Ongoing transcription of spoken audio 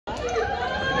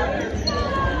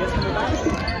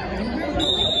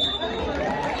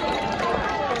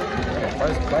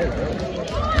Just play, bro.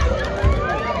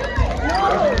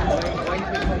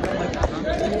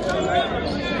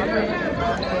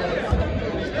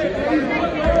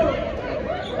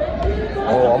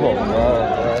 Oh, I'm gonna love,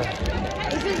 bro.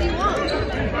 This is you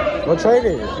want. Go trade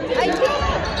it. I can't.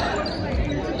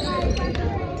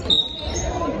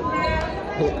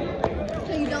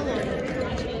 So you don't want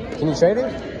it. Can you trade it?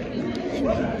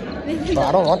 Bro,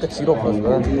 I don't want the Cheeto Puffs,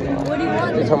 bro. What do you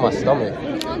want? They hurt my stomach.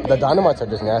 The Dynamites are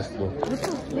just nasty. What's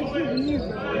so freaking weird,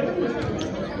 bro?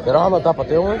 They don't have no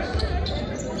Tapatio ones?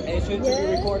 Hey, should you be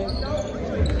recording?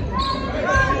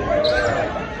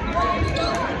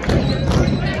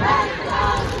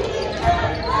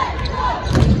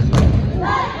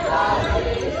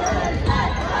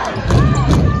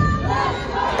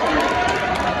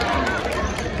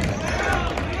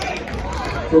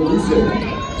 From Brazil,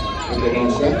 and then on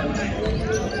shot.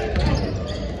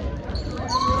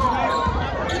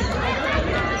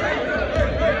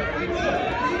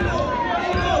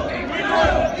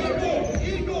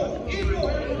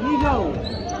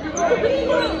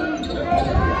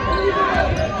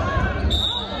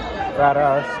 Fat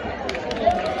ass.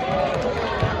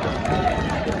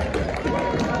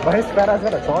 But his fat ass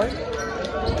got a toy?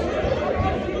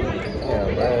 Yeah,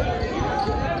 bro.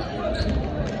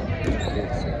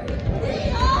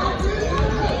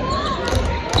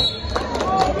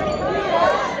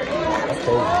 That's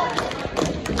crazy.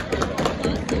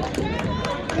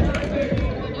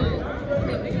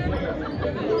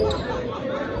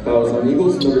 Fouls on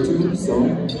Eagles, number 2, Song.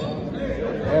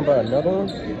 And bro, another one?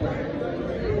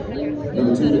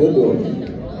 Number 2, Hawthorne.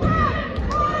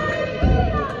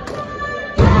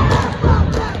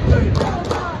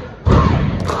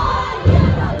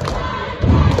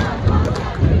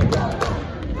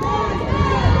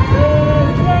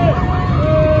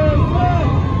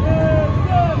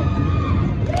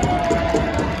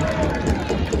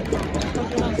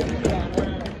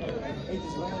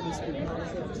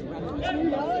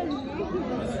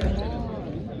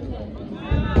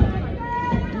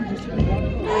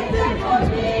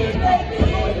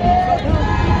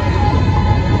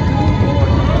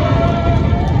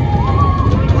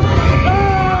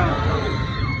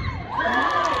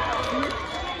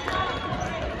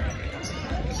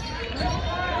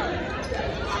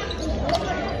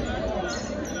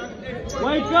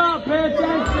 Wake up, pay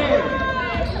attention!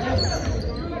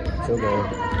 Still going.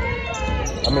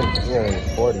 I mean,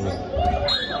 yeah, 40.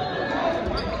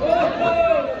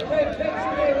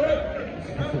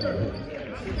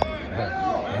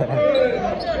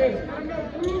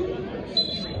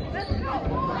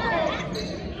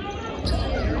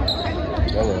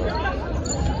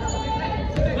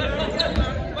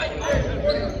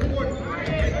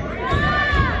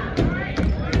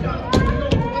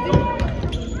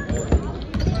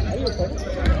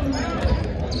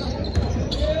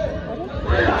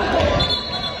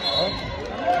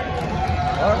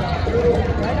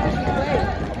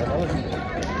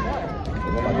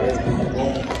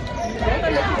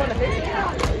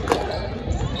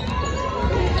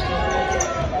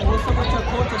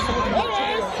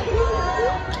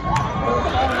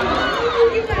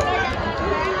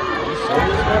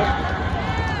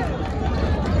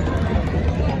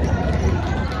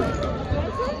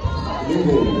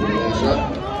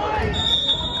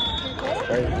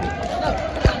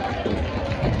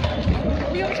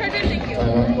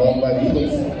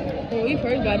 When we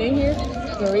first got in here,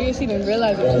 Maria, she didn't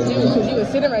realize it was you because you was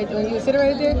sitting right there. When you was sitting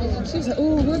right there, she was like,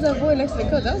 "Ooh, who's that boy next to the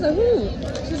coach?" I was like, "Who?"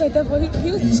 She was like, "That boy."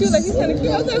 She was like, "He's kind of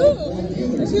cute." I was like, "Who?"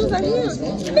 And she was like, "Him."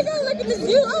 The guy like, "Is this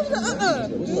you?" I was like,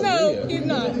 "No, he's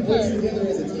not." Her.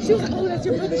 She was like, "Oh, that's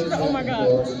your brother." She was like, "Oh my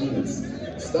god."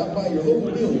 Stop by your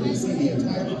local building and see the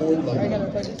entire board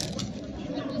lineup.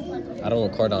 I don't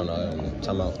record on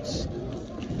timeouts.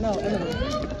 No, Emily.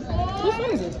 Whose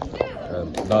phone is this?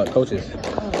 The coaches.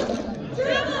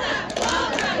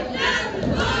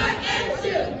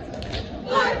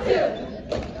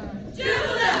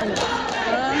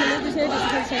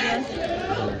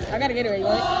 I gotta get it right,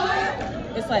 right?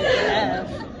 It's like half.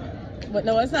 But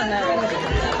no, it's not half.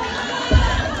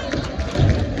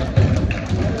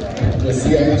 The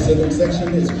CIF Southern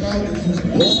section is proud to use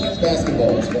women's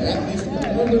basketballs for athletes to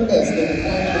perform their best and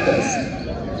find the best.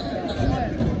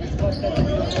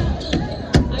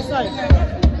 It's like,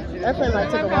 that friend like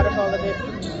took a waterfall of it.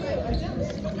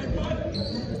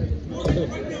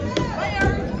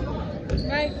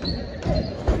 Right?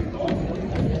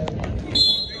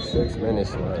 6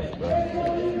 minutes left, bro.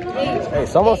 Hey,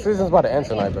 summer season's about to end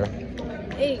tonight, bro.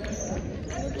 8.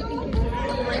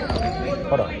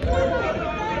 Hold on.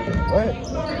 What? I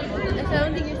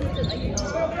don't think your sister likes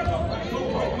it.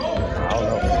 I don't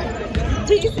know.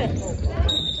 He said,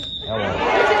 Come on.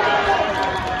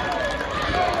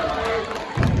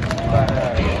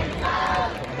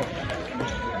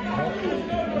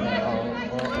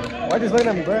 Why just looking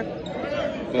at me, bro?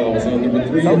 Fouls on number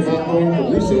 3 and Hawthorne for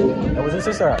Russo. That was this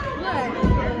sister.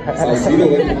 Salcido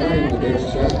in line with the next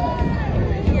shot.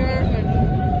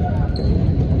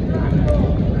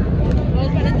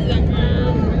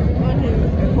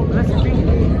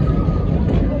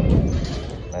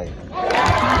 Hey.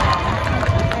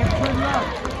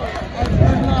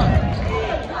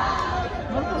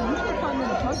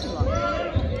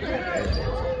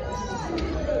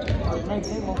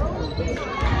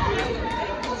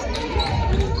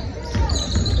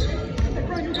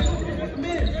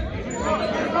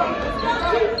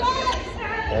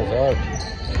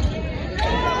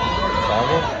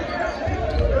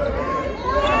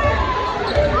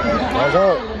 That's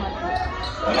hard.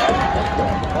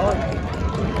 That's hard.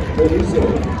 For Russo.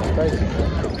 That's crazy.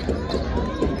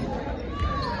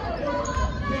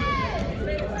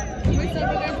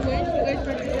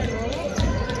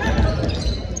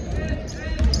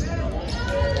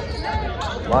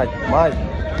 Mike.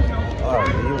 Oh,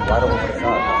 you wide open for the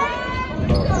shot.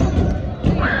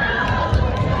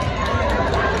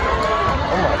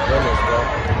 Oh my goodness, bro.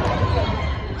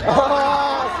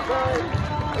 Oh, Spade.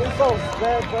 He's so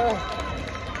scared, bro.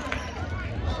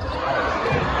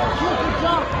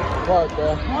 Fuck, bro.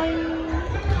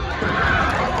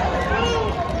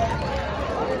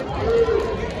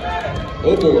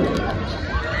 Over.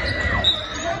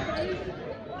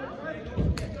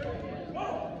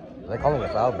 Are they calling a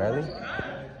foul, barely?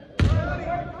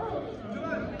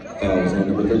 Fouls on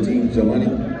number 13, Giovanni.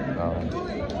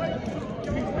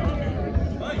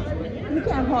 You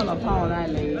can't call a foul that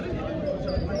late.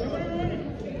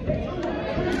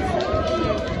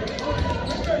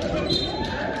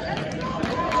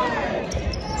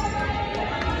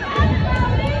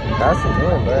 That's the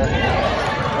doing, bro.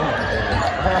 Oh my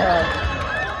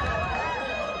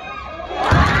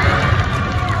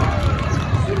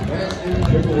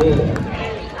Sebastian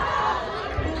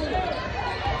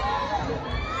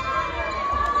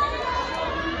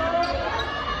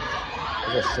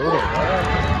He's a shooter, man.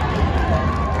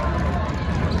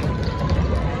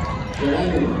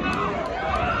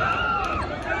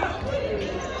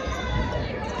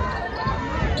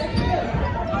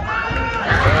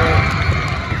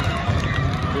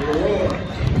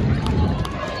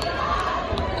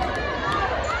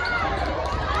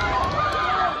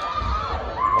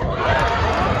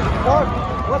 Fuck!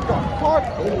 What the fuck?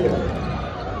 Come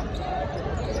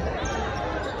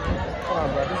on,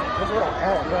 bro. This is what I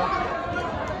want, bro.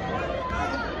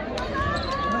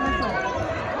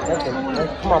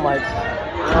 Come on, Mike.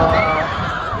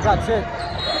 You got 10.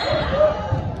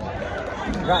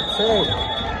 You got 10.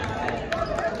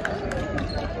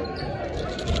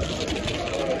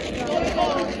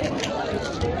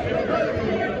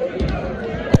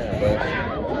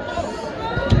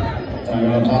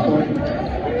 Timeout, Hawthorne.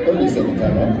 30-second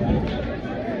timeout.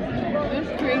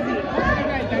 That's crazy.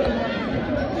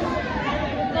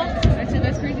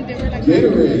 That's crazy. They were like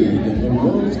Gatorade, the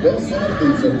world's best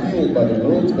athletes are fueled by the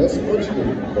world's best sports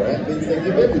drink. For athletes that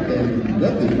give everything and do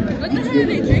nothing. what the hell are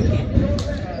they drinking?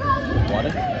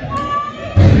 Water?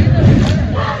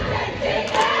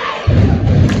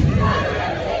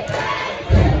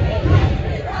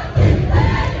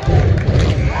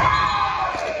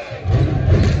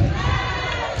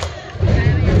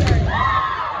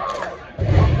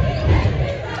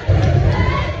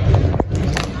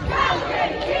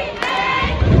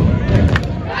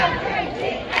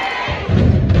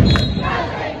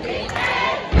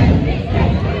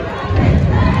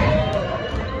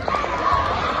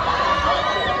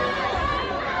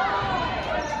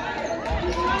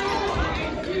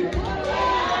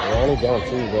 Only down 2,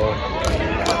 bro.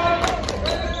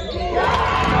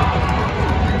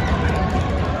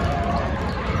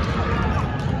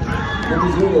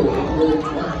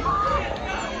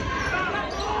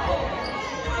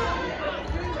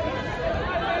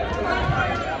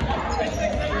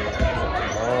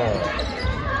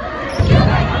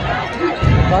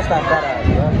 Bust that fat ass,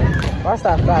 bro. Bust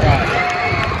that fat ass.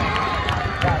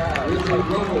 Fat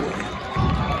ass.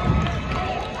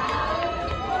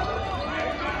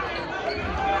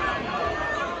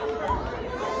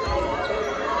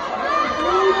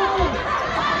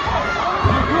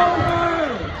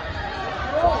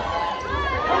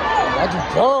 Why'd you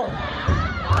jump?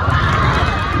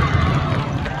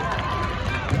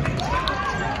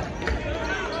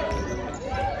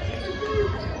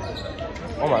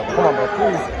 Oh my, come on, bro,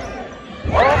 please.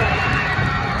 Oh!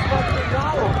 That's fucking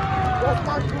no! That's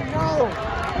fucking no!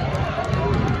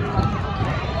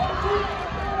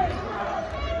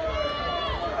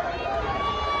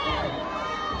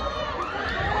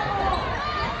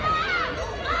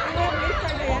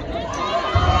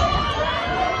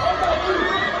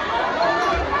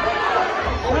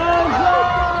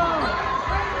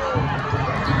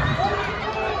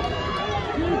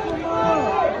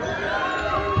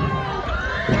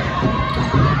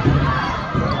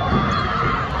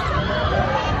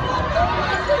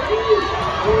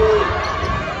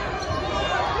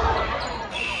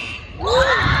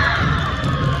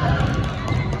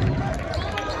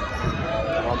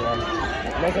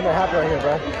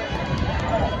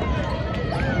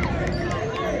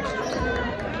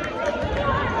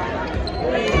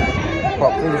 Oh,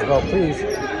 please, bro, please.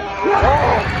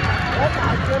 Oh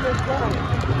my goodness, bro.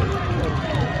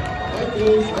 That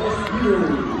is a spear.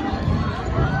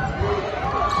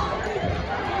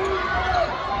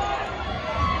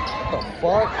 What the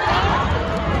fuck?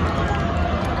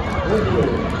 Dude,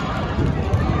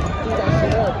 that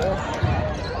shit up, bro.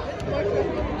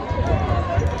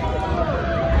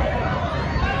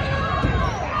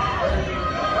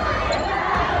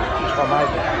 Oh,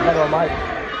 Mike. Another one, Mike.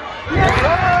 Yes,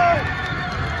 sir!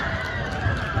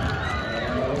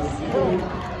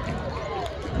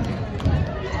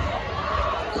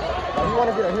 You want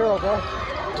to be a hero, bro.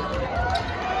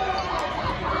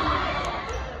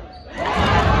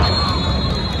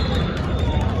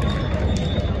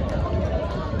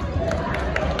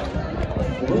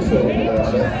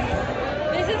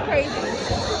 This is crazy.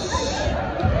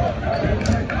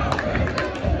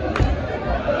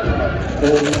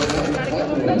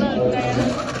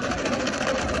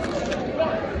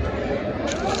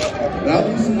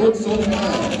 Valley Sports Soul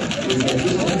Live is the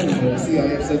official home of the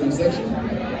CIF 7 section.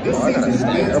 This season,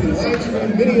 fans can live stream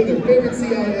many of their favorite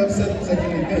CIF 7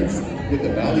 section events with the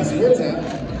Valley Sports app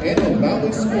and on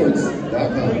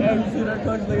valleysports.com.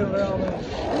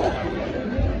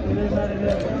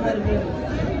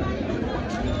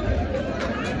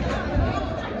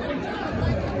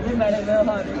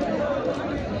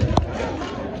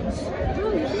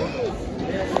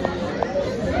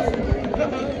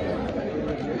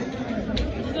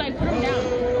 Just like put them down.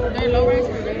 They're low risk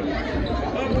already.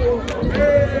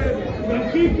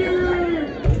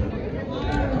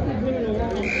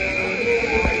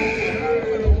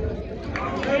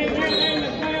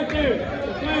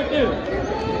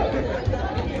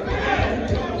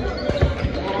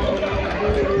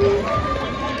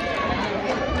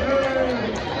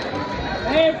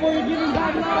 Hey, before you give him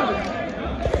back now.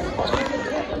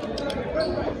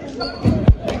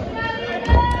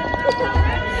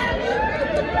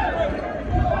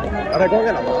 Are they going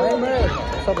in a line, man?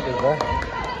 What's up with this, bro?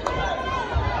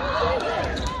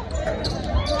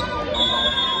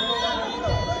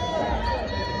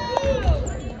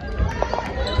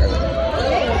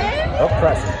 They'll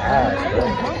press his ass, bro.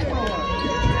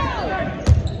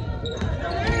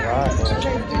 Right,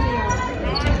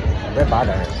 they're by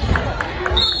there.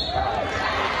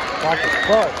 Soft as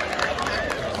fuck.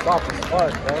 Soft as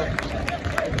fuck, bro.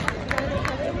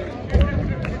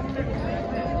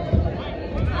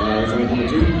 Number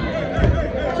 2,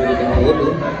 Jennifer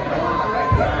Cooper.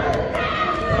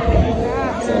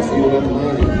 So I see what I'm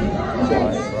learning.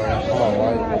 Come on,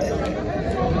 White.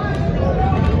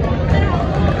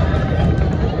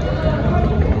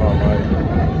 Come on, White.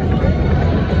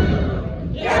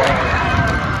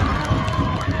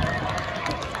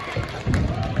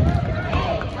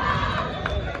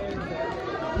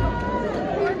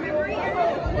 Poor memory.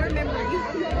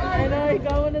 I know, he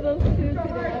got one of those two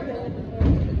today.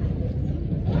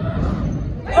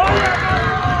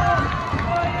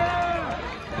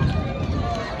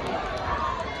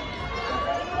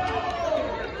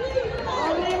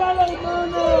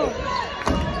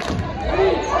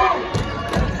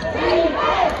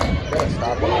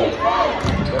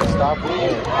 Stop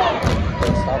it.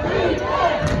 Stop it.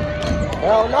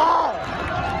 Hell no!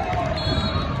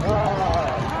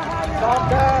 Stop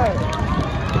that!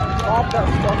 Stop that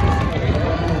stuff.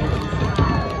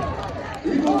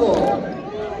 Eagle ball.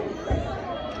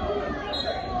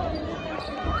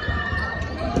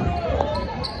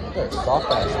 They're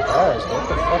soft ass birds. What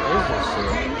the fuck is this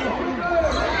shit?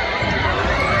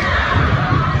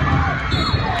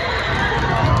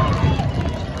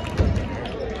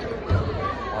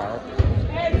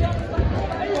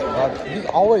 He's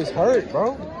always hurt,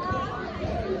 bro.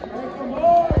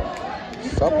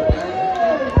 Supple.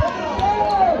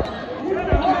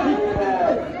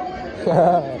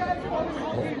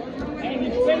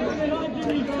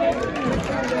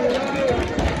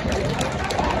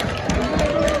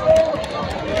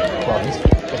 Bro, his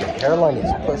fucking hairline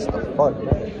is pushed the fuck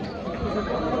back.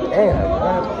 Damn,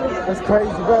 bro. That's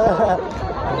crazy, bro.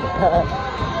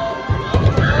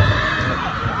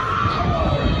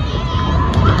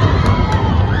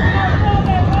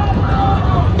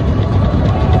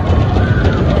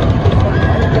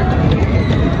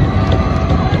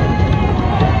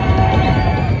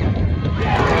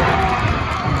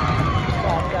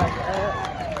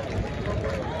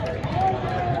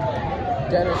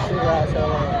 Dennis, shoot ass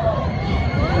out.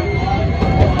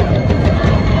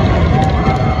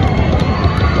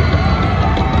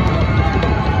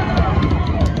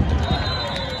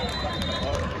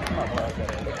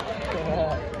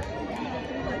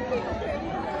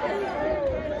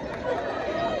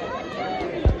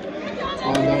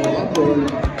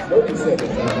 second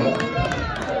timeout.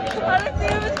 Honestly,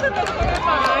 it was from the corner of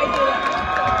my eye,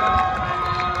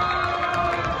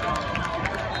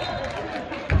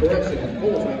 Correction,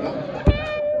 full timeout.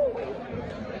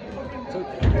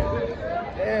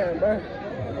 Damn, bro.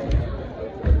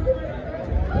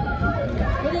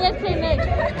 What do you guys play next?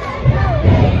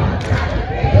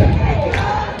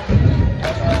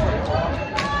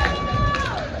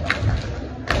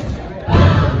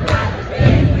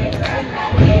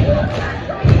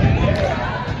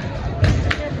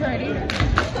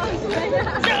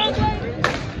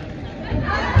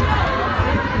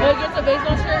 Well, gets a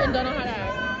baseball shirt and don't know how to act.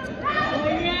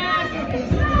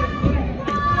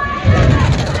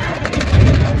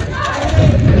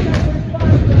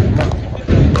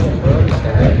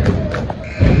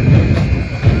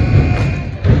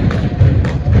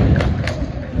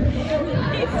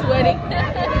 He's sweating.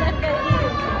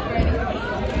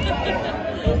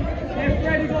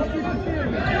 Ready, go shoot the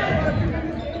field.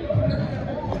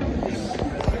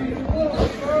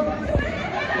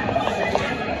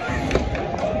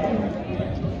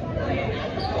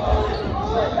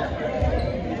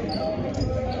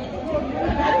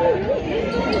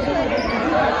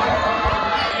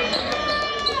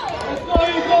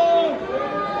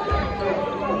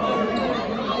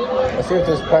 Let's see if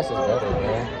this press is better,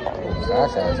 man.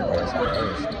 Last ass press is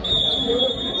first.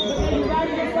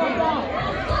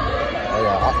 Oh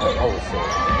yeah, oh shit.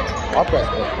 Our press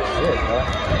back is sick, man.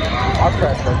 Our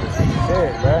press back is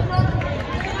sick, man.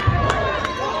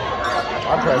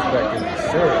 Our press back is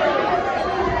sick.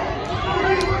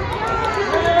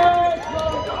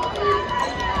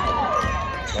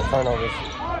 No turnovers.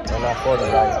 Run that 40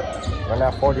 right. Run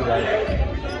that 40 right.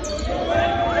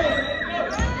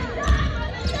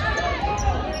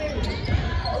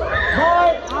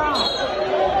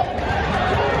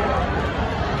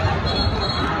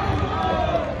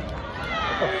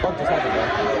 What the fuck just happened, man?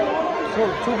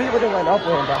 Two people that went up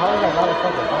with him, but how is that not a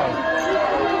fucking foul?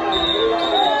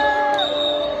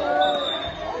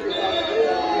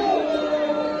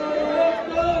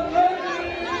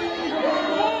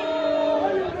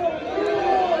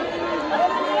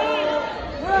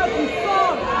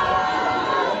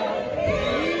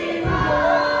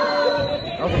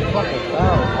 That was a fucking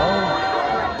foul, bro.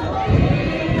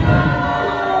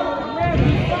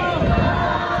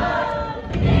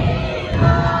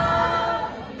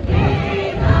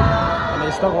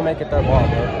 Still gonna make it their ball,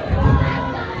 bro.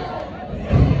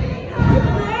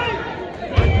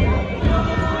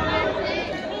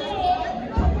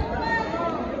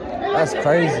 That's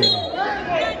crazy.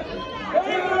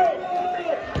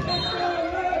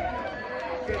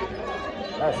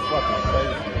 That's fucking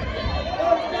crazy.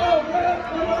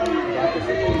 You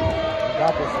got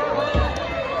this.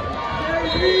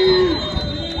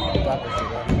 You got this,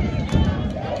 bro.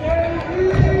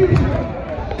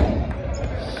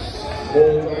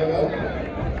 Full timeout.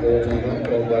 Full timeout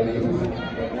called by the Eagles.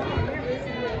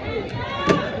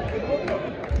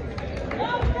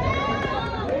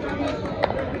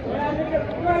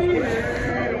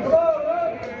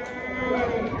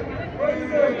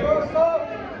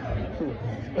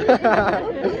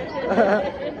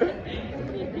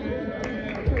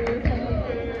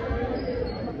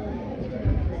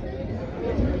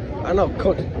 I know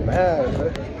Coach is mad, bro.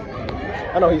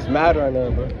 I know he's mad right now,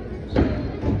 bro.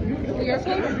 Your coach?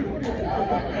 I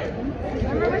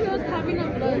remember he was coughing up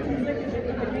blood.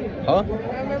 Huh? I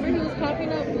remember he was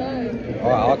coughing up blood. Oh,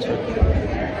 I'll check.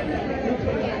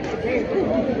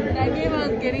 That game I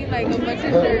was getting like a bunch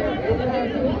of shirts.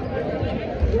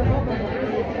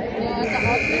 Yeah, at the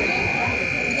Hawthorne game,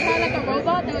 they had like a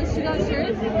robot that would shoot out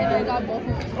shirts, and I got both of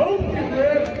them.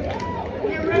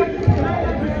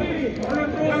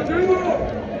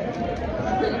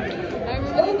 I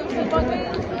remember the football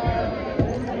game.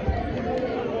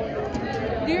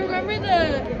 Do you remember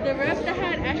the ref that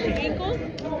had ashy ankles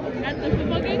at the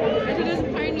football game? I think it was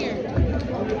Pioneer.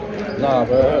 Nah,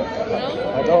 bro. No?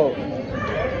 I don't.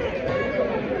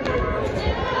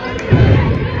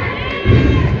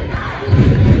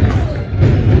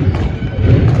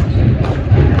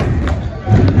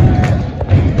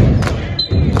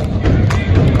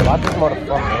 Lock this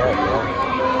motherfucker up, bro.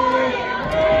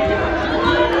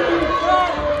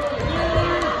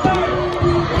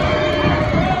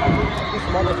 This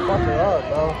motherfucker up,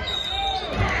 bro.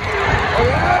 Oh,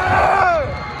 yeah!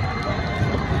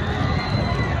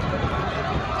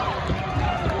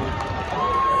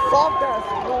 Soft ass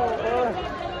bro, bro.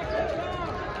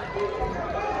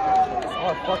 It's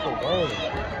our fucking game.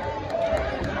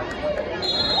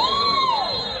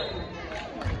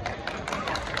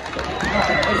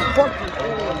 It's fucking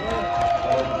game, bro.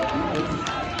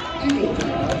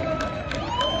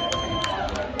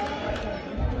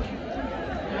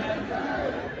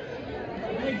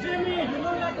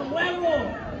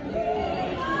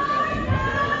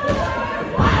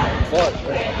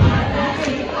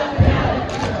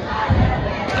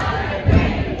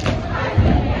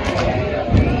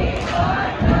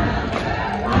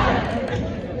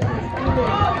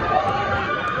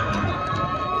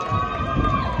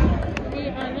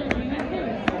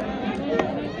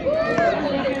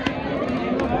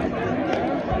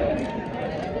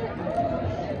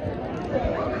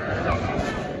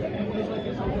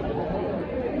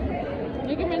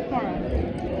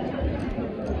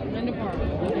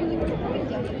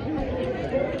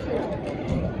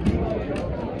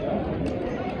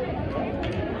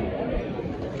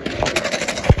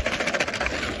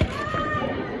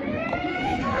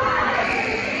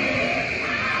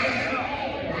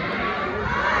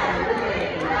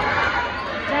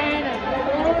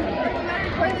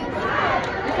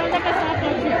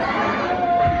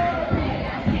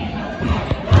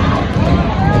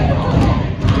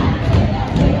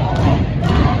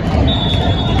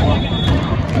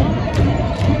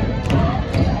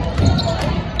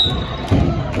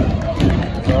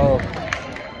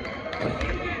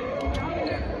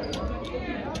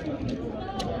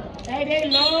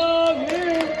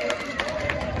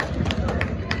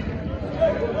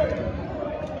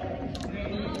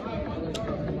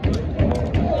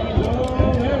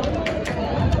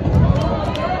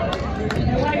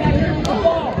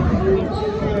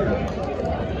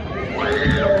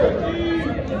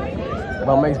 If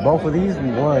I makes both of these,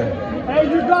 we won. Hey,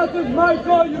 you got this,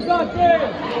 Michael. You got this.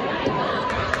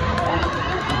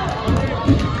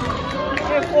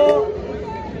 Hey, four.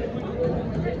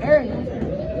 Hey.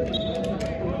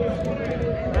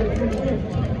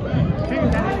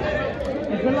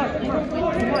 Good luck. Come on.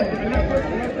 Come on.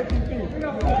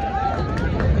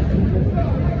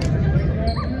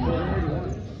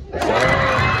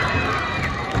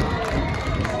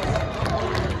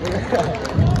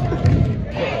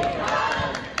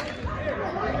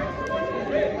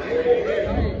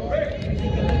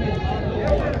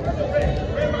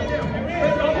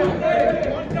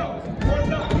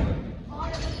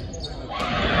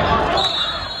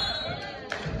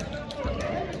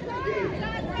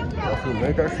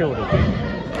 Make that shoulder.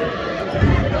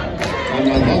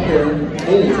 Timeout Hawthorne.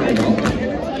 Full timeout.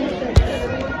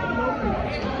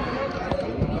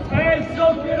 Hey,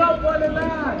 soak it up on the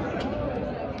mat.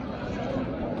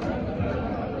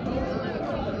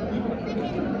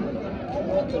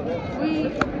 We